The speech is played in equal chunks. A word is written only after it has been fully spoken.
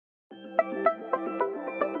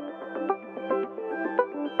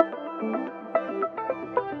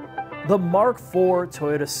The Mark IV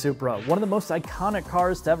Toyota Supra, one of the most iconic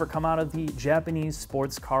cars to ever come out of the Japanese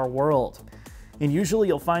sports car world. And usually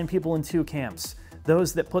you'll find people in two camps.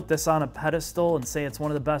 Those that put this on a pedestal and say it's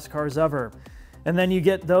one of the best cars ever. And then you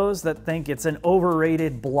get those that think it's an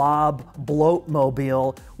overrated blob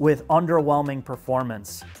bloat-mobile with underwhelming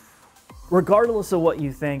performance. Regardless of what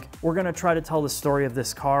you think, we're gonna try to tell the story of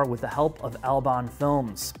this car with the help of Albon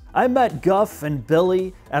Films. I met Guff and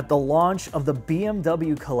Billy at the launch of the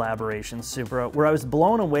BMW collaboration Supra, where I was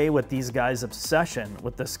blown away with these guys' obsession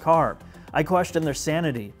with this car. I questioned their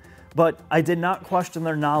sanity, but I did not question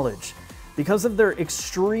their knowledge. Because of their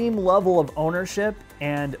extreme level of ownership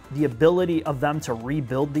and the ability of them to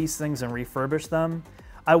rebuild these things and refurbish them,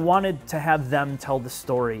 I wanted to have them tell the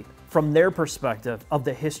story from their perspective of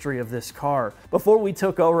the history of this car before we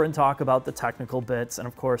took over and talk about the technical bits and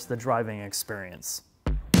of course the driving experience.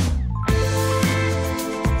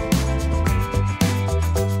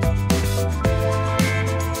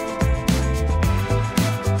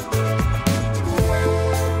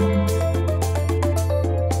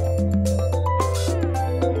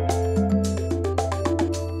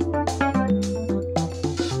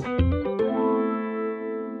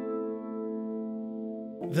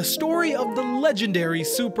 The story of the legendary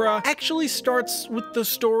Supra actually starts with the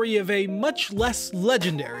story of a much less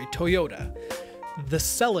legendary Toyota, the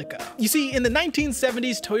Celica. You see, in the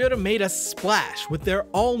 1970s, Toyota made a splash with their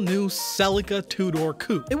all-new Celica two-door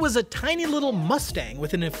coupe. It was a tiny little Mustang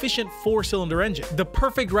with an efficient four-cylinder engine, the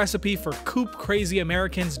perfect recipe for coupe-crazy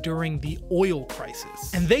Americans during the oil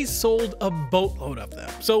crisis. And they sold a boatload of them.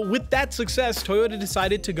 So with that success, Toyota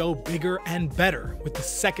decided to go bigger and better with the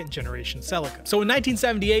second-generation Celica. So in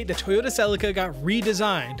 1978, the Toyota Celica got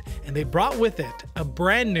redesigned, and they brought with it a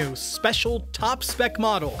brand new special top-spec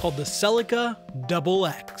model called the Celica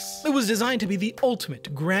XX. It was designed to be the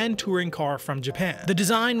ultimate grand touring car from Japan. The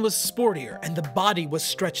design was sportier and the body was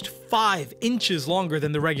stretched 5 inches longer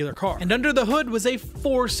than the regular car. And under the hood was a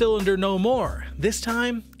 4-cylinder no more. This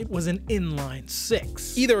time, it was an inline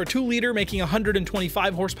 6. Either a 2-liter making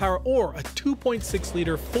 125 horsepower or a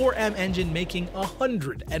 2.6-liter 4M engine making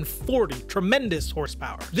 140 tremendous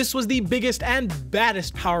horsepower. This was the biggest and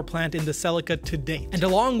baddest power plant in the Celica to date. And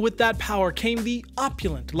along with that power came the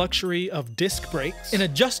opulent luxury of disc brakes, an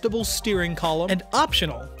adjustable steering column, and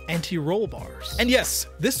optional anti-roll bars. And yes,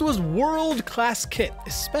 this was world-class kit,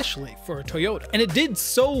 especially for a Toyota. And it did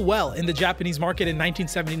so well in the Japanese market in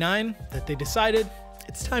 1979 that they decided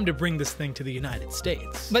it's time to bring this thing to the United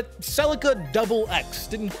States. But Celica XX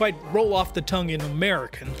didn't quite roll off the tongue in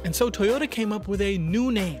American, and so Toyota came up with a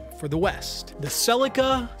new name for the West, the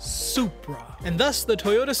Celica Supra. And thus the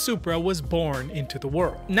Toyota Supra was born into the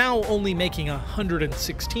world. Now only making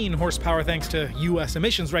 116 horsepower thanks to US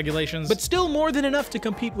emissions regulations, but still more than enough to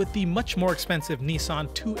compete with the much more expensive Nissan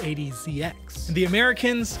 280ZX. And the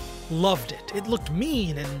Americans loved it. It looked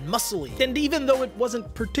mean and muscly. And even though it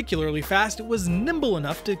wasn't particularly fast, it was nimble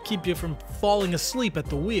enough to keep you from falling asleep at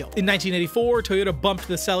the wheel. In 1984, Toyota bumped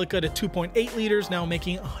the Celica to 2.8 liters, now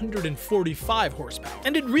making 145 horsepower.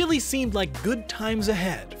 And it really seemed like good times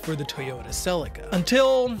ahead for the Toyota Celica.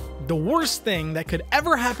 Until the worst thing that could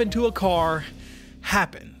ever happen to a car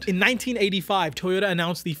happened. In 1985, Toyota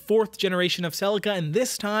announced the 4th generation of Celica, and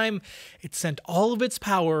this time, it sent all of its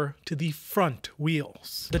power to the front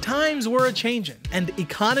wheels. The times were a-changin', and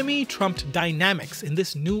economy trumped dynamics in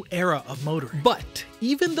this new era of motoring. But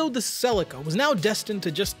even though the Celica was now destined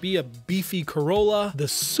to just be a beefy Corolla, the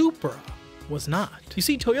Supra was not. You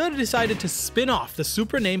see, Toyota decided to spin off the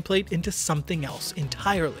Supra nameplate into something else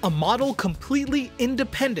entirely. A model completely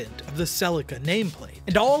independent of the Celica nameplate.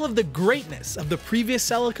 And all of the greatness of the previous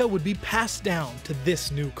Celica would be passed down to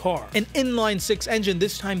this new car. An inline-6 engine,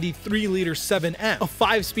 this time the 3-liter 7M, a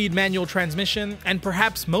 5-speed manual transmission, and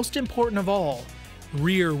perhaps most important of all,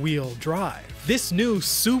 rear-wheel drive. This new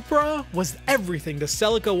Supra was everything the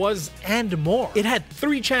Celica was and more. It had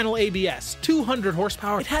 3-channel ABS, 200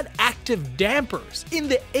 horsepower, it had active dampers in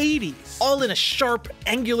the 80s, all in a sharp,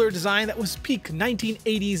 angular design that was peak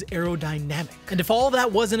 1980s aerodynamic. And if all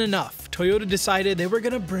that wasn't enough, Toyota decided they were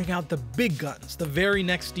gonna bring out the big guns the very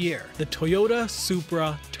next year, the Toyota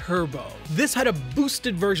Supra Turbo. This had a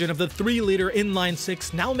boosted version of the 3-liter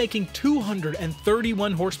inline-6, now making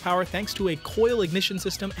 231 horsepower thanks to a coil ignition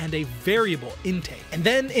system and a variable intake. And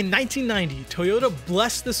then in 1990, Toyota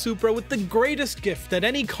blessed the Supra with the greatest gift that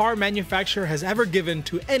any car manufacturer has ever given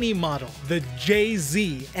to any model, the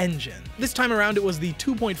JZ engine. This time around, it was the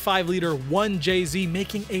 2.5-liter 1JZ,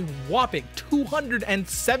 making a whopping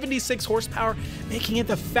 276 horsepower, making it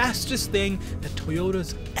the fastest thing that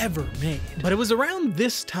Toyota's ever made. But it was around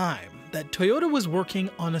this time that Toyota was working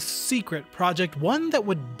on a secret project, one that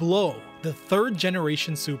would blow the third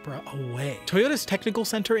generation Supra away. Toyota's technical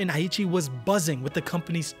center in Aichi was buzzing with the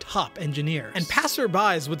company's top engineers, and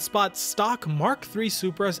passerbys would spot stock Mark III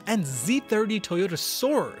Supras and Z30 Toyota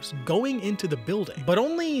Soarers going into the building, but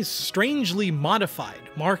only strangely modified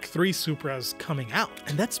Mark III Supras coming out.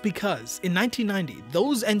 And that's because in 1990,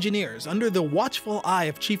 those engineers, under the watchful eye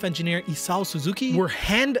of chief engineer Isao Suzuki, were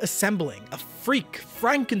hand assembling a freak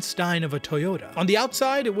Frankenstein of a Toyota. On the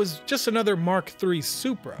outside, it was just another Mark III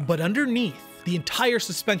Supra, but underneath, the entire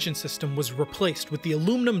suspension system was replaced with the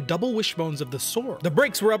aluminum double wishbones of the Soarer. The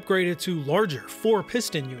brakes were upgraded to larger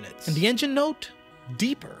 4-piston units, and the engine note,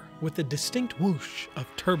 deeper, with a distinct whoosh of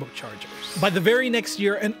turbochargers. By the very next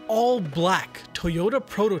year, an all-black Toyota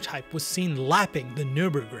prototype was seen lapping the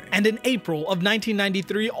Nürburgring. And in April of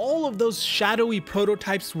 1993, all of those shadowy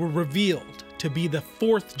prototypes were revealed to be the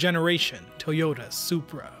 4th generation Toyota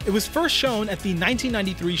Supra. It was first shown at the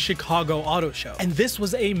 1993 Chicago Auto Show, and this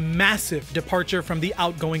was a massive departure from the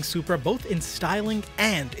outgoing Supra, both in styling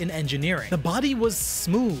and in engineering. The body was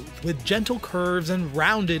smooth, with gentle curves and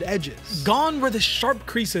rounded edges. Gone were the sharp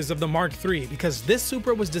creases of the Mark III, because this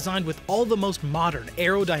Supra was designed with all the most modern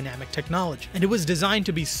aerodynamic technology, and it was designed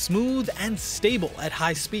to be smooth and stable at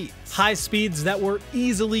high speeds. High speeds that were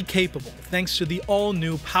easily capable thanks to the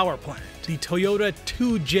all-new power plant, the Toyota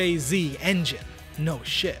 2JZ engine. No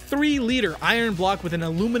shit. 3-liter iron block with an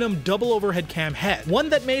aluminum double overhead cam head, one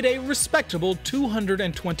that made a respectable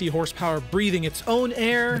 220 horsepower breathing its own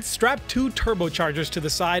air. It strapped 2 turbochargers to the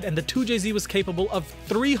side, and the 2JZ was capable of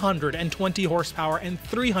 320 horsepower and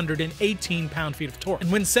 318 pound-feet of torque.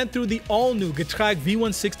 And when sent through the all-new Getrag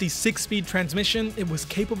V160 6-speed transmission, it was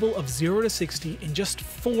capable of 0 to 60 in just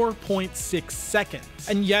 4.6 seconds.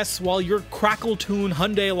 And yes, while your crackle-tune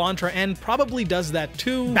Hyundai Elantra N probably does that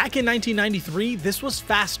too, back in 1993, this was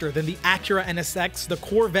faster than the Acura NSX, the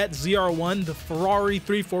Corvette ZR1, the Ferrari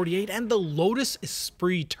 348, and the Lotus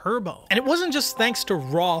Esprit Turbo. And it wasn't just thanks to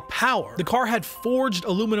raw power. The car had forged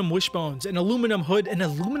aluminum wishbones, an aluminum hood, and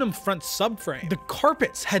aluminum front subframe. The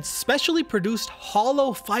carpets had specially produced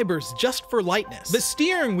hollow fibers just for lightness. The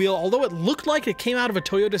steering wheel, although it looked like it came out of a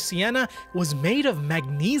Toyota Sienna, was made of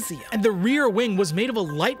magnesium. And the rear wing was made of a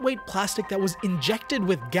lightweight plastic that was injected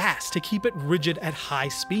with gas to keep it rigid at high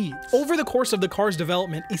speeds. Over the course of the car's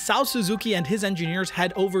development, Isao Suzuki and his engineers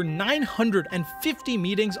had over 950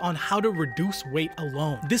 meetings on how to reduce weight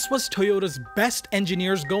alone. This was Toyota's best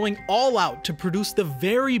engineers going all out to produce the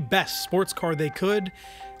very best sports car they could,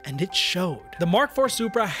 and it showed. The Mark IV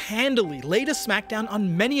Supra handily laid a smackdown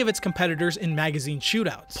on many of its competitors in magazine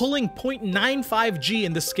shootouts, pulling .95 G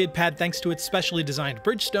in the skid pad thanks to its specially designed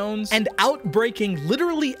Bridgestones, and outbraking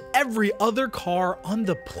literally every other car on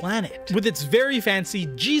the planet with its very fancy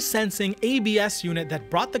G-sensing ABS unit that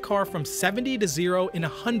brought the car from 70 to 0 in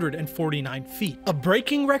 149 feet. A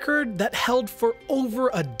braking record that held for over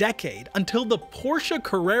a decade until the Porsche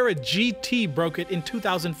Carrera GT broke it in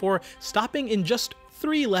 2004, stopping in just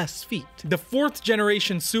 3 less feet. The 4th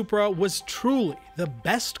generation Supra was truly the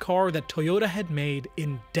best car that Toyota had made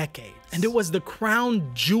in decades. And it was the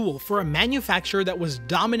crown jewel for a manufacturer that was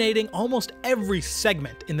dominating almost every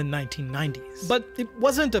segment in the 1990s. But it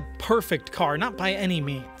wasn't a perfect car, not by any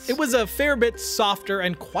means. It was a fair bit softer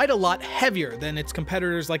and quite a lot heavier than its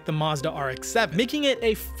competitors like the Mazda RX7, making it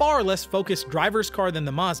a far less focused driver's car than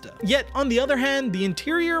the Mazda. Yet, on the other hand, the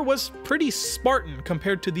interior was pretty Spartan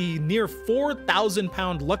compared to the near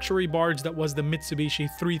 4,000-pound luxury barge that was the Mitsubishi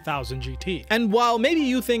 3000 GT. And while maybe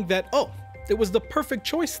you think that, oh, it was the perfect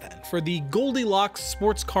choice then for the Goldilocks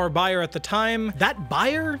sports car buyer at the time, that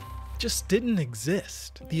buyer just didn't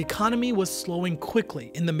exist. The economy was slowing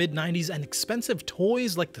quickly in the mid-90s, and expensive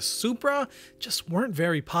toys like the Supra just weren't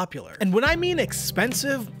very popular. And when I mean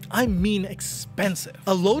expensive, I mean expensive.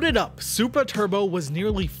 A loaded up Supra Turbo was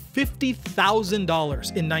nearly $50,000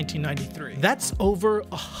 in 1993. That's over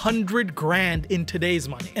 100 grand in today's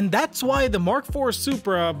money. And that's why the Mark IV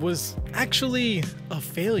Supra was actually a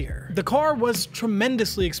failure. The car was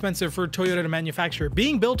tremendously expensive for Toyota to manufacture,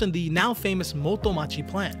 being built in the now famous Motomachi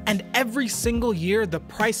plant. And every single year, the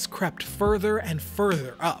price crept further and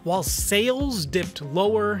further up, while sales dipped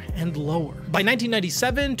lower and lower. By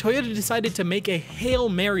 1997, Toyota decided to make a Hail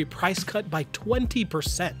Mary price cut by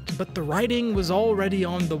 20%, but the writing was already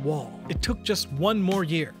on the wall. It took just one more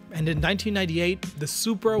year, and in 1998, the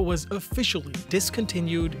Supra was officially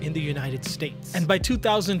discontinued in the United States. And by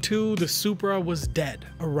 2002, the Supra was dead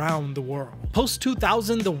around the world.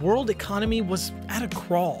 Post-2000, the world economy was at a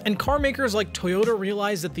crawl, and car makers like Toyota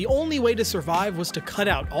realized that the only way to survive was to cut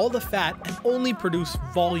out all the fat and only produce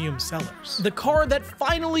volume sellers. The car that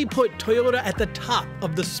finally put Toyota at the top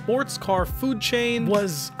of the sports car food chain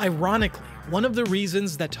was, ironically, one of the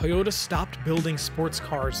reasons that Toyota stopped building sports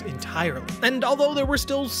cars entirely. And although there were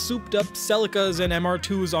still souped up Celicas and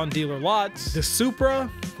MR2s on dealer lots, the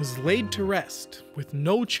Supra was laid to rest with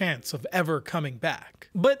no chance of ever coming back.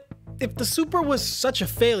 But if the Supra was such a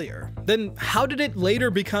failure, then how did it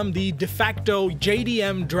later become the de facto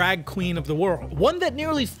JDM drag queen of the world? One that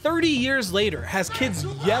nearly 30 years later has kids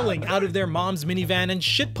yelling out of their mom's minivan and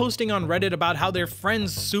shitposting on Reddit about how their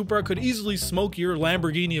friend's Supra could easily smoke your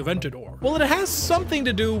Lamborghini Aventador. Well, it has something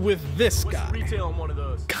to do with this guy. Retail on one of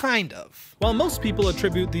those. Kind of. While most people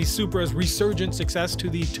attribute the Supra's resurgent success to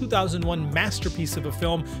the 2001 masterpiece of a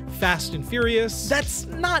film, Fast and Furious, that's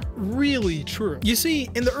not really true. You see,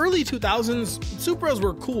 in the early 2000s, Supras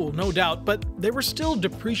were cool, no doubt, but they were still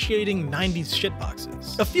depreciating 90s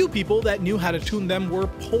shitboxes. A few people that knew how to tune them were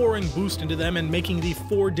pouring boost into them and making the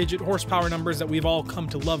 4-digit horsepower numbers that we've all come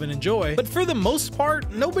to love and enjoy, but for the most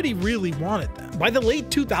part, nobody really wanted them. By the late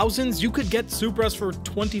 2000s, you could get Supras for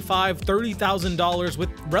 $25,000, $30,000 with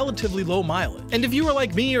relatively low mileage. And if you were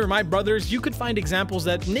like me or my brothers, you could find examples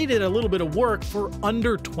that needed a little bit of work for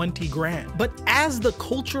under 20 grand. But as the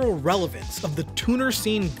cultural relevance of the tuner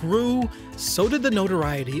scene grew, so did the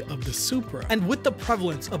notoriety of the Supra. And with the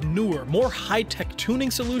prevalence of newer, more high-tech tuning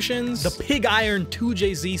solutions, the Pig Iron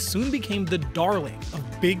 2JZ soon became the darling of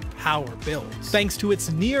big power builds, thanks to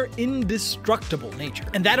its near indestructible nature.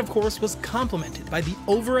 And that, of course, was complemented by the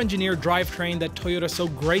over-engineered drivetrain that Toyota so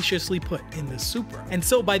graciously put in the Supra. And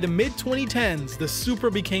so by the mid-2010s, the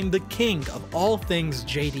Supra became the king of all things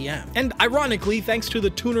JDM. And ironically, thanks to the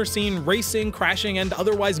tuner scene racing, crashing, and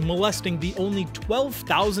otherwise molesting the only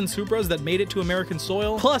 12,000 Supras that made it to American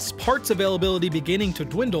soil, plus parts availability beginning to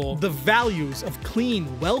dwindle, the values of clean,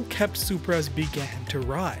 well-kept Supras began to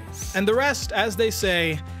rise. And the rest, as they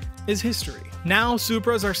say, is history. Now,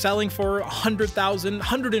 Supras are selling for $100,000,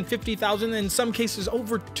 $150,000, and in some cases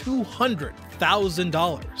over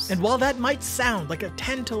 $200,000. And while that might sound like a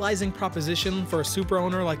tantalizing proposition for a Supra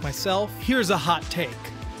owner like myself, here's a hot take.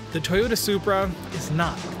 The Toyota Supra is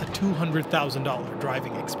not a $200,000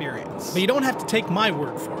 driving experience. But you don't have to take my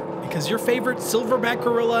word for it, because your favorite silverback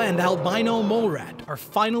gorilla and albino mole rat are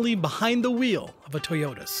finally behind the wheel of a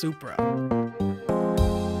Toyota Supra.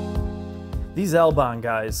 These Albon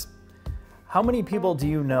guys, how many people do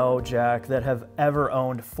you know, Jack, that have ever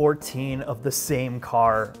owned 14 of the same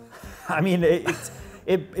car? I mean,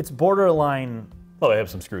 it's borderline. Well, they have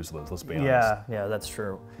some screws loose, let's be honest. Yeah, that's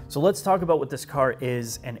true. So let's talk about what this car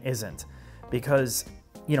is and isn't, because,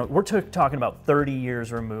 you know, we're talking about 30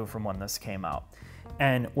 years removed from when this came out.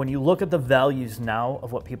 And when you look at the values now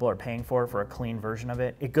of what people are paying for a clean version of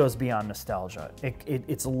it, it goes beyond nostalgia.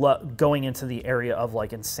 It's going into the area of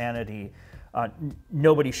like insanity.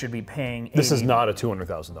 Nobody should be paying. This is not a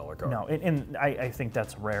 $200,000 car. No, and I think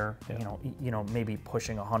that's rare. Yeah. You know, maybe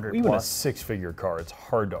pushing 100. Even plus. a six-figure car, it's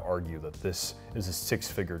hard to argue that this is a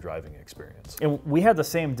six-figure driving experience. And we had the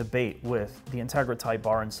same debate with the Integra Type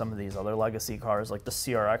R and some of these other legacy cars, like the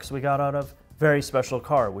CRX we got out of. Very special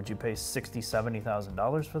car. Would you pay $60,000,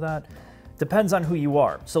 $70,000 for that? Depends on who you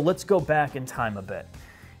are. So let's go back in time a bit.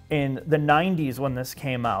 In the 90s when this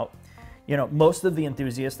came out, you know, most of the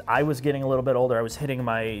enthusiasts, I was getting a little bit older. I was hitting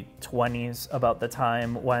my 20s about the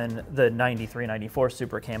time when the 93, 94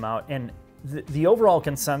 Supra came out. And the overall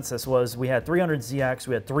consensus was we had 300ZX,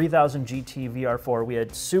 we had 3000 GT VR4, we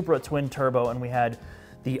had Supra Twin Turbo, and we had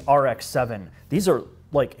the RX7. These are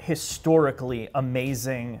like historically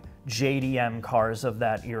amazing JDM cars of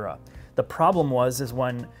that era. The problem is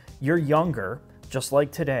when you're younger, just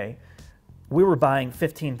like today, we were buying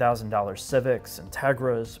 $15,000 Civics,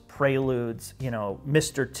 Integras, Preludes, you know,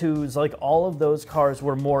 Mr. 2s, like all of those cars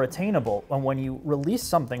were more attainable. And when you release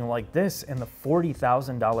something like this in the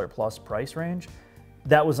 $40,000 plus price range,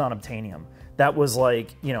 that was unobtainium. That was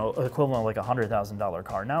like, you know, equivalent of like a $100,000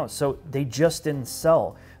 car now. So they just didn't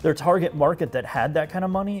sell. Their target market that had that kind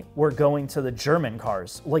of money were going to the German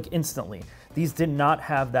cars, like instantly. These did not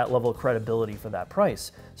have that level of credibility for that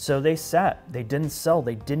price. So they sat, they didn't sell,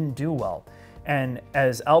 they didn't do well. And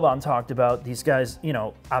as Albon talked about, these guys, you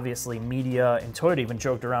know, obviously media and Toyota even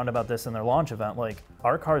joked around about this in their launch event, like,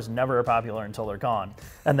 our cars never are popular until they're gone.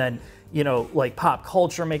 And then, you know, like pop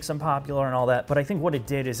culture makes them popular and all that. But I think what it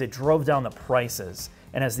did is it drove down the prices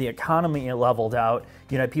And as the economy leveled out,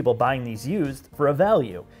 you had people buying these used for a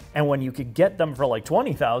value. And when you could get them for like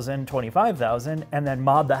 20,000, 25,000, and then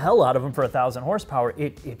mod the hell out of them for 1,000 horsepower,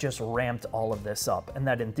 it just ramped all of this up. And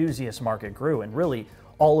that enthusiast market grew. And really,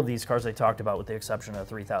 all of these cars I talked about, with the exception of the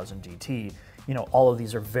 3000 GT, all of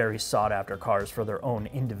these are very sought after cars for their own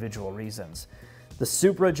individual reasons. The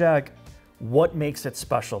Supra, Jack, what makes it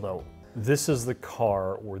special though? This is the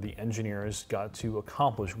car where the engineers got to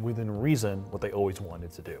accomplish within reason what they always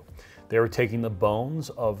wanted to do. They were taking the bones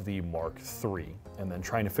of the Mark III and then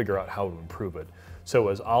trying to figure out how to improve it. So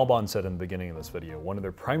as Albon said in the beginning of this video, one of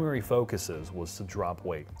their primary focuses was to drop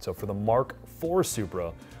weight. So for the Mark IV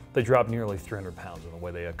Supra, they dropped nearly 300 pounds, and the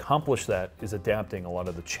way they accomplished that is adapting a lot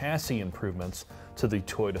of the chassis improvements to the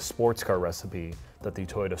Toyota sports car recipe that the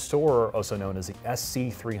Toyota store, also known as the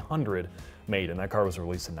SC300, made, and that car was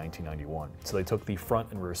released in 1991. So they took the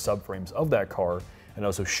front and rear subframes of that car and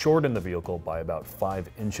also shortened the vehicle by about 5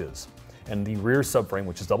 inches. And the rear subframe,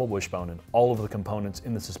 which is double wishbone, and all of the components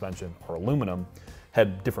in the suspension are aluminum,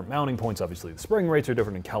 had different mounting points. Obviously, the spring rates are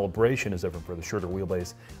different and calibration is different for the shorter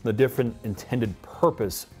wheelbase, and the different intended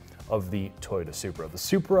purpose of the Toyota Supra. The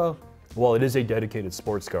Supra, while it is a dedicated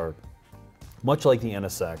sports car, much like the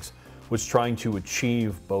NSX, was trying to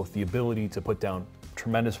achieve both the ability to put down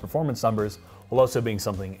tremendous performance numbers while also being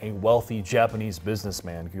something a wealthy Japanese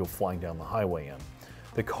businessman could go flying down the highway in.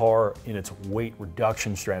 The car, in its weight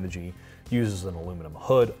reduction strategy, uses an aluminum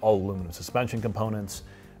hood, all aluminum suspension components,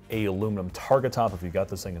 a aluminum Targa top if you got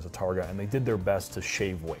this thing as a Targa, and they did their best to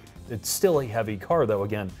shave weight. It's still a heavy car though,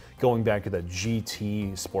 again, going back to that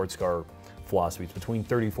GT sports car philosophy. It's between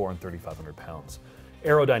 3,400 and 3,500 pounds.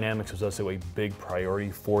 Aerodynamics was also a big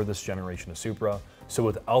priority for this generation of Supra. So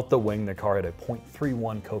without the wing, the car had a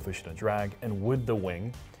 0.31 coefficient of drag, and with the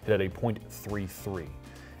wing, it had a 0.33.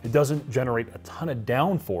 It doesn't generate a ton of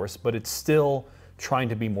downforce, but it's still trying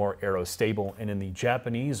to be more aerostable. And in the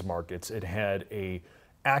Japanese markets, it had a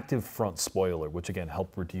active front spoiler, which again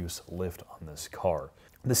helped reduce lift on this car.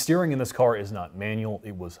 The steering in this car is not manual,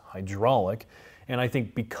 it was hydraulic. And I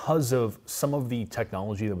think because of some of the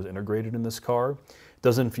technology that was integrated in this car, it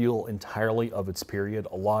doesn't feel entirely of its period.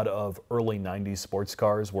 A lot of early 90s sports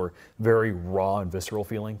cars were very raw and visceral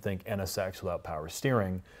feeling. Think NSX without power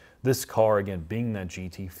steering. This car, again, being that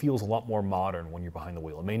GT, feels a lot more modern when you're behind the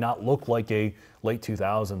wheel. It may not look like a late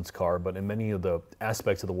 2000s car, but in many of the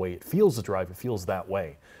aspects of the way it feels to drive, it feels that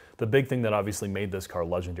way. The big thing that obviously made this car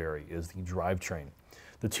legendary is the drivetrain.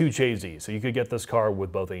 The 2JZ, so you could get this car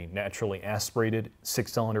with both a naturally aspirated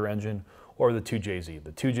 6-cylinder engine or the 2JZ.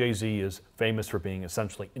 The 2JZ is famous for being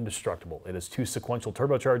essentially indestructible. It has 2 sequential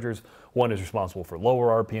turbochargers. One is responsible for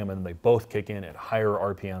lower RPM, and they both kick in at higher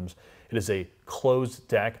RPMs. It is a closed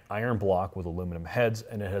deck iron block with aluminum heads,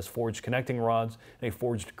 and it has forged connecting rods and a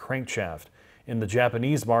forged crankshaft. In the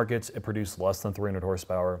Japanese markets, it produced less than 300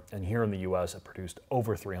 horsepower, and here in the US, it produced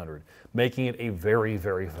over 300, making it a very,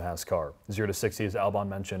 very fast car. 0 to 60, as Albon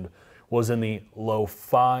mentioned, was in the low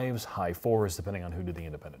 5s, high 4s, depending on who did the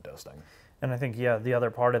independent testing. And I think, yeah, the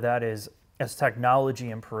other part of that is as technology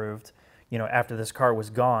improved, after this car was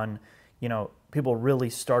gone, people really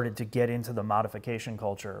started to get into the modification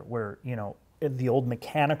culture where, the old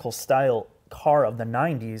mechanical style car of the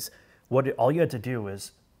 90s, all you had to do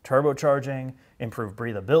was turbocharging, improve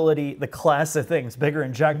breathability, the class of things, bigger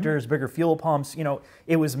injectors, bigger fuel pumps.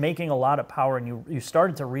 It was making a lot of power, and you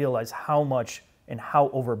started to realize how much and how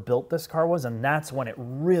overbuilt this car was, and that's when it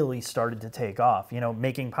really started to take off.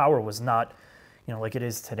 Making power was not, like it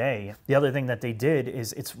is today. The other thing that they did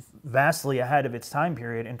is it's vastly ahead of its time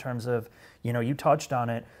period in terms of, you touched on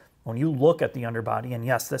it, when you look at the underbody, and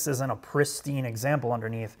yes, this isn't a pristine example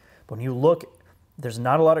underneath, but when you look, there's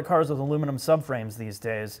not a lot of cars with aluminum subframes these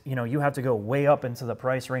days. You have to go way up into the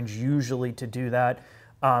price range usually to do that.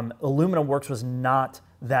 Aluminum works was not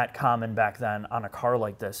that common back then on a car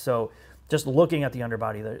like this. So just looking at the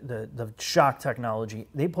underbody, the shock technology,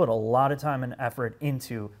 they put a lot of time and effort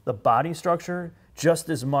into the body structure just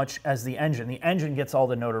as much as the engine. The engine gets all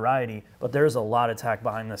the notoriety, but there's a lot of tech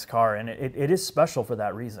behind this car, and it is special for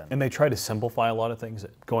that reason. And they try to simplify a lot of things,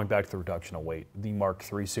 going back to the reduction of weight. The Mark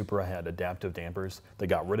III Supra had adaptive dampers. They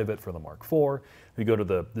got rid of it for the Mark IV. You go to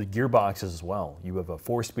the gearboxes as well. You have a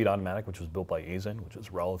 4-speed automatic, which was built by Aisin, which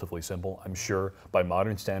is relatively simple. I'm sure by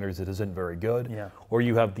modern standards it isn't very good. Yeah. Or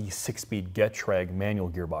you have the 6-speed Getrag manual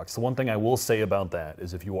gearbox. The one thing I will say about that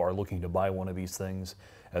is if you are looking to buy one of these things,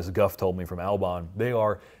 as Guff told me from Albon, they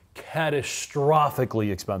are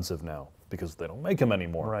catastrophically expensive now because they don't make them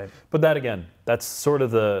anymore. Right. But that again, that's sort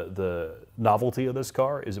of the novelty of this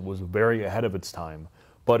car, is it was very ahead of its time,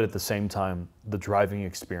 but at the same time, the driving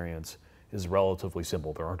experience is relatively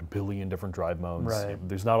simple. There aren't a billion different drive modes. Right.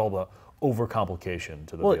 There's not all the overcomplication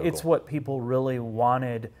to the Well, vehicle. it's what people really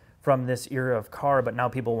wanted from this era of car, but now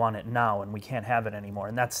people want it now, and we can't have it anymore.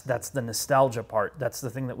 And that's the nostalgia part. That's the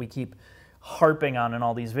thing that we keep harping on in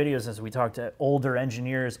all these videos as we talk to older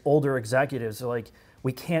engineers, older executives. They're like,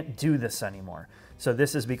 we can't do this anymore. So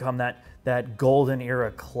this has become that golden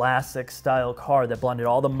era classic style car that blended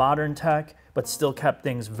all the modern tech, but still kept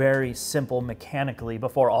things very simple mechanically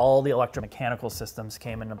before all the electromechanical systems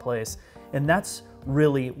came into place. And that's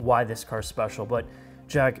really why this car's special. But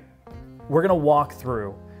Jack, we're gonna walk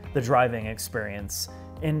through the driving experience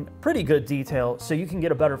in pretty good detail so you can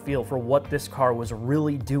get a better feel for what this car was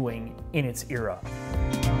really doing in its era.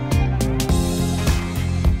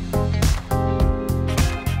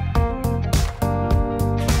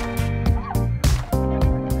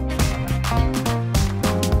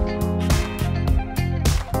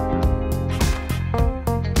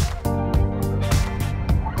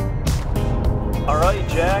 All right,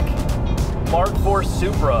 Jack, Mark IV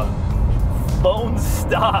Supra, bone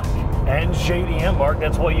stock. And JDM, Mark,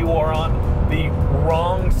 that's why you are on the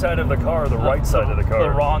wrong side of the car, the right side of the car. The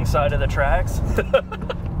wrong side of the tracks.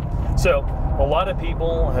 So, a lot of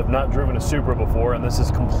people have not driven a Supra before, and this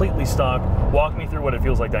is completely stock. Walk me through what it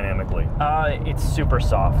feels like dynamically. It's super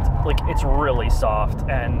soft. Like, it's really soft.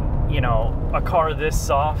 And, you know, a car this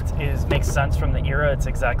soft makes sense from the era. It's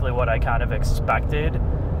exactly what I kind of expected.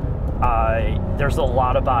 There's a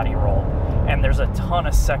lot of body roll, and there's a ton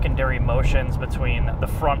of secondary motions between the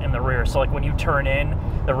front and the rear. So like when you turn in,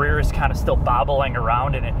 the rear is kind of still bobbling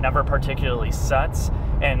around and it never particularly sets.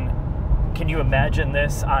 And can you imagine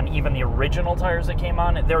this on even the original tires that came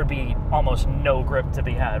on? There would be almost no grip to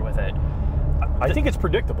be had with it. I think it's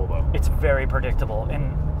predictable though. It's very predictable.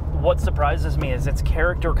 And what surprises me is its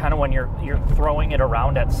character. Kind of when you're throwing it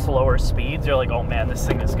around at slower speeds, you're like, oh man, this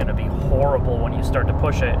thing is going to be horrible when you start to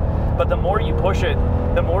push it. But the more you push it,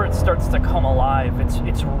 the more it starts to come alive.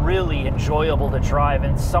 It's really enjoyable to drive,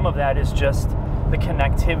 and some of that is just the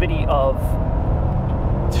connectivity of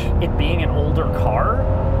it being an older car.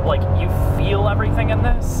 Like, you feel everything in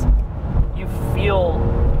this. You feel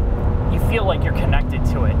like you're connected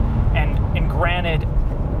to it. And granted,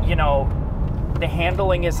 you know, the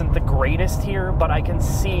handling isn't the greatest here, but I can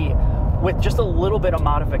see with just a little bit of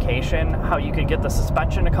modification how you could get the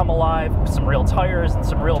suspension to come alive with some real tires and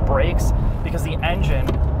some real brakes, because the engine,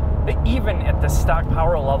 even at the stock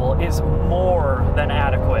power level, is more than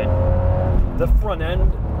adequate. The front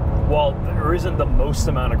end, while there isn't the most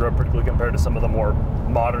amount of grip, particularly compared to some of the more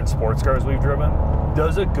modern sports cars we've driven,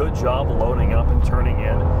 does a good job loading up and turning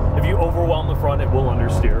in. If you overwhelm the front, it will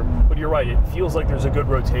understeer. But you're right, it feels like there's a good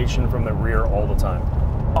rotation from the rear all the time.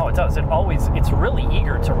 Oh, it does. It's really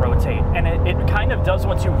eager to rotate. And it kind of does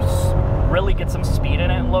once you really get some speed in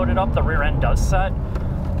it and load it up. The rear end does set.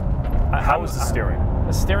 How is the steering?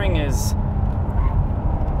 The steering is,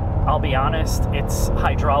 I'll be honest, it's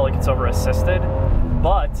hydraulic, it's over assisted,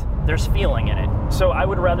 but there's feeling in it. So I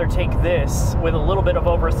would rather take this with a little bit of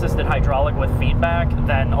over assisted hydraulic with feedback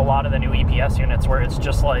than a lot of the new EPS units where it's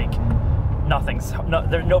just like nobody's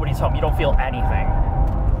home. You don't feel anything.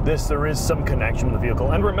 There is some connection with the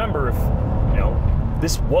vehicle. And remember, if you know,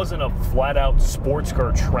 this wasn't a flat-out sports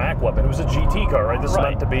car track weapon, it was a GT car, right? This is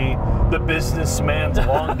meant to be the businessman's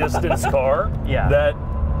long-distance car that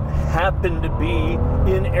happened to be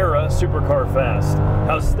in era supercar fast.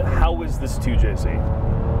 How is this too, JC?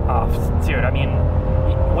 Dude, I mean,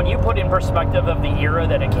 when you put in perspective of the era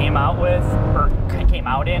that it came out with, or came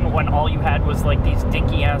out in, when all you had was like these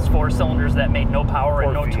dinky-ass 4-cylinders that made no power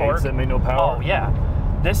and no torque. That made no power. Oh, yeah.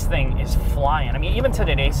 This thing is flying. I mean, even to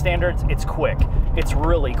today's standards, it's quick. It's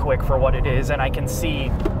really quick for what it is, and I can see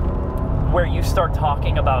where you start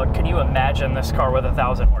talking about, can you imagine this car with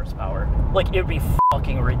 1,000 horsepower? Like, it would be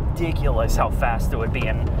fucking ridiculous how fast it would be.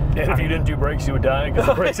 And if you didn't do brakes, you would die, because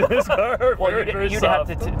the brakes in this car are you'd have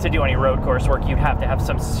to do any road course work, you'd have to have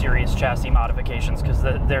some serious chassis modifications, because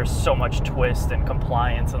there's so much twist and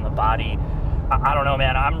compliance in the body. I don't know,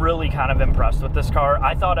 man. I'm really kind of impressed with this car.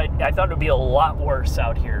 I thought it would be a lot worse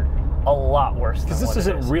out here. A lot worse. Because this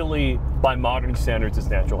isn't really, by modern standards, its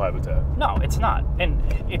natural habitat. No, it's not. And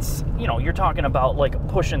it's, you know, you're talking about like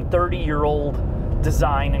pushing 30-year-old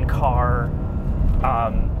design and car.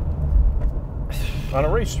 On a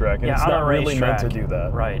racetrack, and it's not really meant to do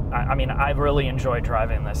that. Right. I mean, I've really enjoyed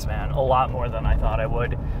driving this, man, a lot more than I thought I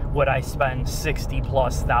would. Would I spend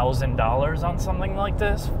 $60,000+ on something like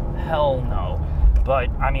this? Hell no. But,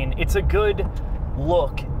 I mean, it's a good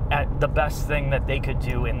look at the best thing that they could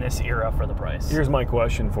do in this era for the price. Here's my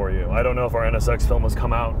question for you. I don't know if our NSX film has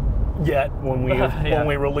come out yet when we when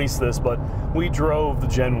we release this, but we drove the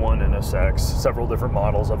Gen 1 NSX, several different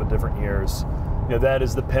models of it, different years. You know, that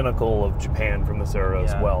is the pinnacle of Japan from this era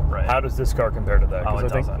as well. Right. How does this car compare to that? Oh, it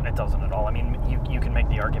doesn't. It doesn't at all. I mean, you can make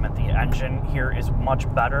the argument the engine here is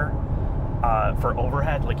much better for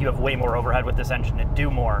overhead. Like, you have way more overhead with this engine to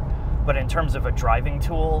do more. But in terms of a driving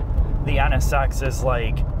tool, the NSX is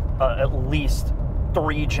like at least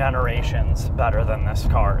 3 generations better than this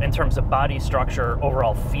car in terms of body structure,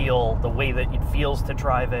 overall feel, the way that it feels to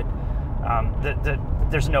drive it.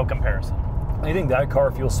 There's no comparison. I think that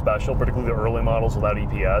car feels special, particularly the early models without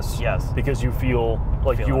EPS. Yes. Because you feel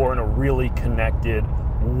like you're in a really connected,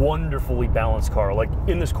 wonderfully balanced car. Like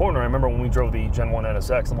in this corner, I remember when we drove the Gen 1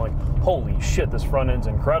 NSX, I'm like, holy shit, this front end's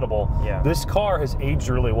incredible. Yeah. This car has aged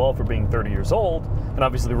really well for being 30 years old, and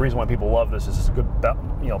obviously the reason why people love this is it's a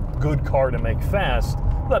good car to make fast.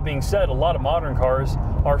 That being said, a lot of modern cars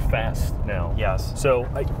are fast now. Yes. So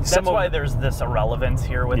that's why there's this irrelevance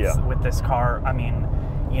here with this car. I mean,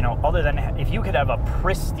 you know, other than if you could have a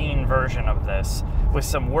pristine version of this with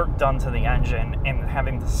some work done to the engine and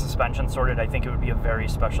having the suspension sorted, I think it would be a very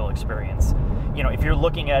special experience. You know, if you're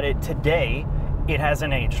looking at it today, it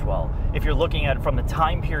hasn't aged well. If you're looking at it from the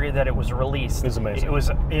time period that it was released, it's amazing.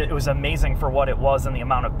 It was amazing for what it was and the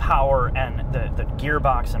amount of power and the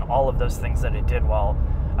gearbox and all of those things that it did well.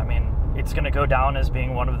 I mean, it's going to go down as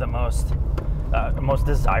being one of the most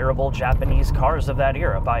desirable Japanese cars of that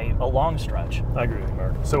era by a long stretch. I agree with you,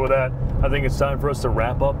 Mark. So with that, I think it's time for us to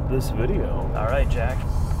wrap up this video. All right, Jack.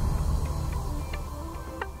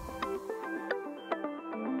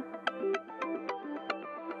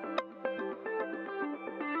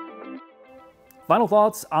 Final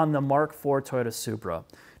thoughts on the Mark IV Toyota Supra.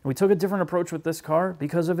 We took a different approach with this car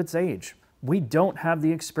because of its age. We don't have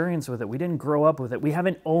the experience with it. We didn't grow up with it. We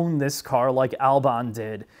haven't owned this car like Albon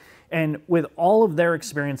did. And with all of their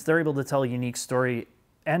experience, they're able to tell a unique story,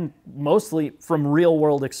 and mostly from real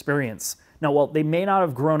world experience. Now, while they may not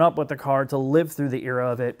have grown up with the car to live through the era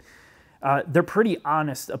of it, they're pretty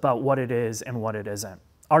honest about what it is and what it isn't.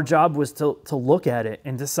 Our job was to look at it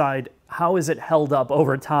and decide, how is it held up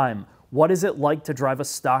over time? What is it like to drive a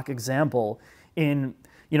stock example in,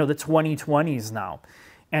 you know, the 2020s now?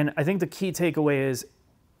 And I think the key takeaway is,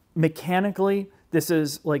 mechanically, this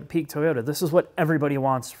is like peak Toyota. This is what everybody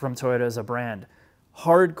wants from Toyota as a brand.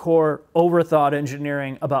 Hardcore, overthought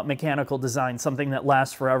engineering about mechanical design, something that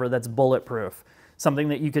lasts forever, that's bulletproof, something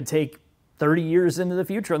that you could take 30 years into the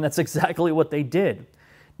future, and that's exactly what they did.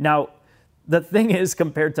 Now, the thing is,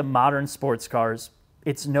 compared to modern sports cars,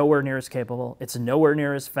 it's nowhere near as capable, it's nowhere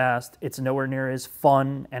near as fast, it's nowhere near as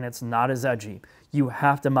fun, and it's not as edgy. You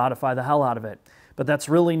have to modify the hell out of it. But that's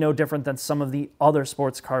really no different than some of the other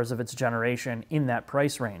sports cars of its generation in that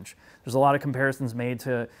price range. There's a lot of comparisons made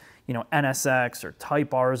to, you know, NSX or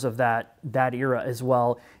Type Rs of that era as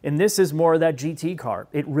well. And this is more of that GT car.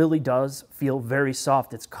 It really does feel very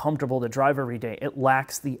soft. It's comfortable to drive every day. It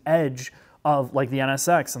lacks the edge of like the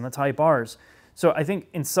NSX and the Type Rs. So I think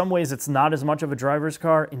in some ways it's not as much of a driver's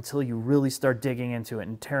car until you really start digging into it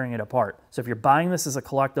and tearing it apart. So if you're buying this as a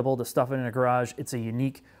collectible to stuff it in a garage, it's a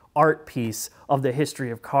unique art piece of the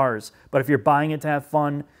history of cars. But if you're buying it to have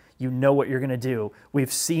fun, you know what you're going to do.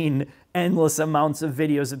 We've seen endless amounts of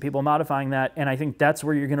videos of people modifying that, and I think that's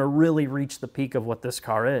where you're going to really reach the peak of what this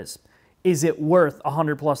car is. Is it worth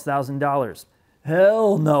 $100,000+?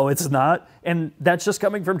 Hell no, it's not. And that's just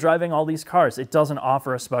coming from driving all these cars. It doesn't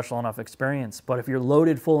offer a special enough experience. But if you're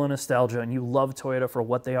loaded full of nostalgia and you love Toyota for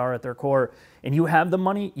what they are at their core, and you have the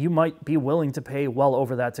money, you might be willing to pay well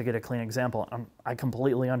over that to get a clean example. I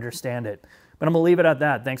completely understand it. But I'm going to leave it at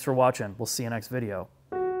that. Thanks for watching. We'll see you next video.